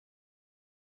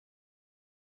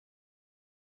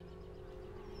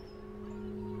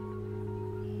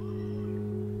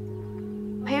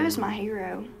was my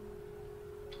hero.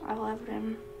 I loved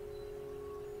him.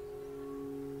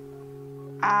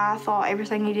 I thought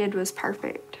everything he did was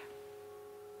perfect.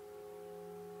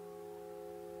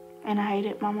 And I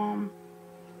hated my mom.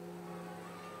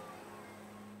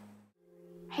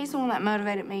 He's the one that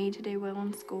motivated me to do well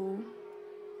in school.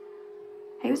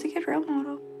 He was a good role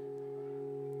model.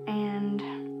 And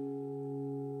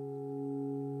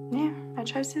yeah, I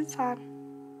chose his side.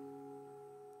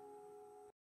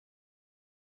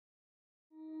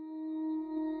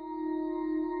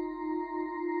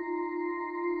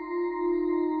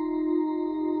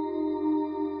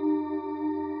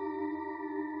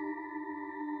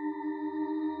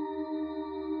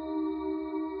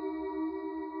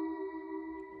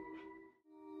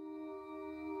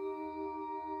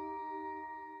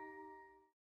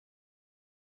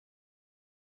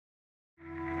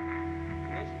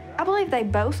 I believe they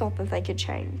both thought that they could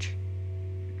change.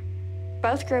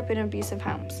 Both grew up in abusive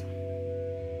homes.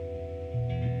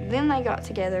 Then they got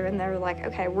together and they were like,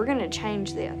 okay, we're gonna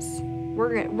change this.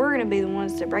 We're gonna be the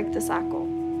ones to break the cycle.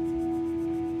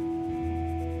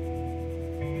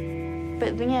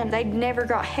 But then they never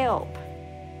got help.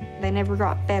 They never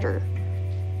got better.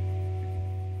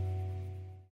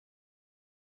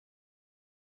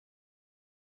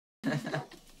 Did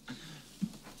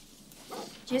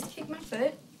you just kick my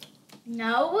foot?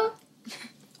 No.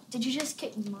 Did you just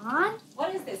kick mine?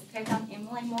 What is this, pick on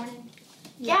Emily morning?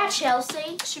 Yeah,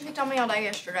 Chelsea. She picked on me all day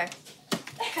yesterday.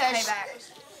 Payback.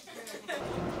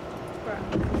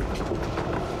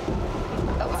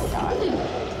 Oh my God.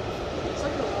 It's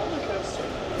like a roller coaster.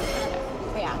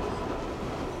 Yeah.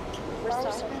 We're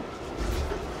starting.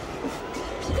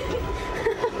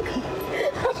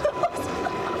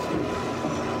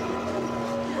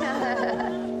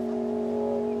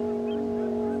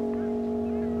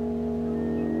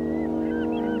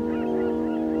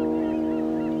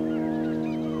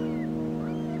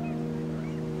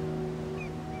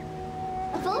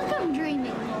 I feel like I'm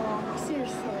dreaming along,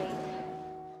 seriously.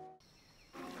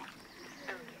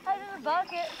 Hey, there's a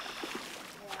bucket.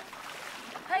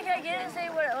 Hey, can I get it and see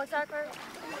what it looks like first?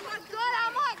 Oh my God,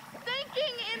 I'm like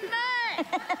thinking in that.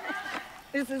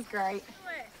 This is great.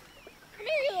 Come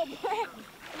here, you little brat.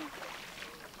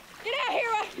 Get out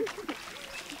here right now.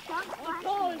 Don't splash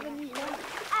me.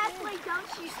 Ashley, don't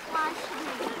you splash me.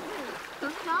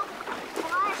 Don't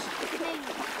splash me.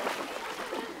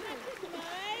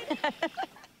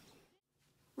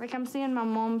 Like, I'm seeing my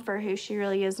mom for who she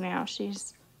really is now.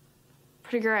 She's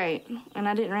pretty great, and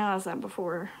I didn't realize that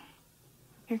before.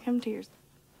 Here come tears.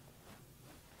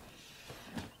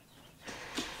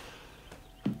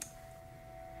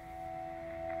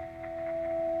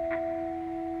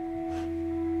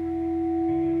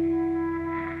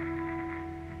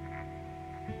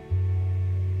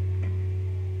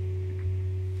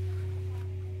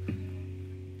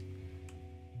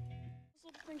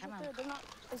 Come on.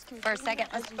 For a second.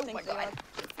 Oh my God.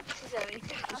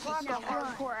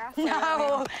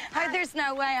 No, there's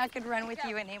no way I could run with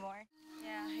you anymore.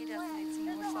 Yeah, he does need some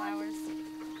more flowers.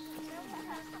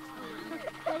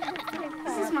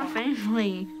 This is my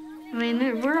family. I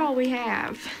mean, we're all we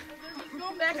have.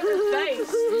 Back in the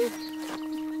face.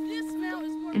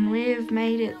 And we've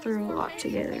made it through a lot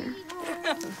together.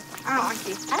 I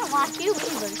don't like you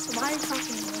either, so why are you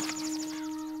talking to me?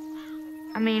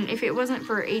 I mean, if it wasn't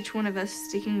for each one of us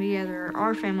sticking together,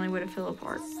 our family would have fell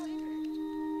apart.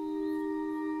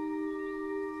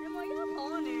 Emily, you have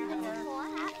all in your hair.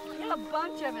 You have a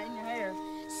bunch of it in your hair.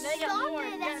 Stop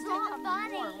it, that's not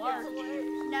funny.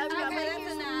 No, Okay,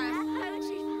 that's enough.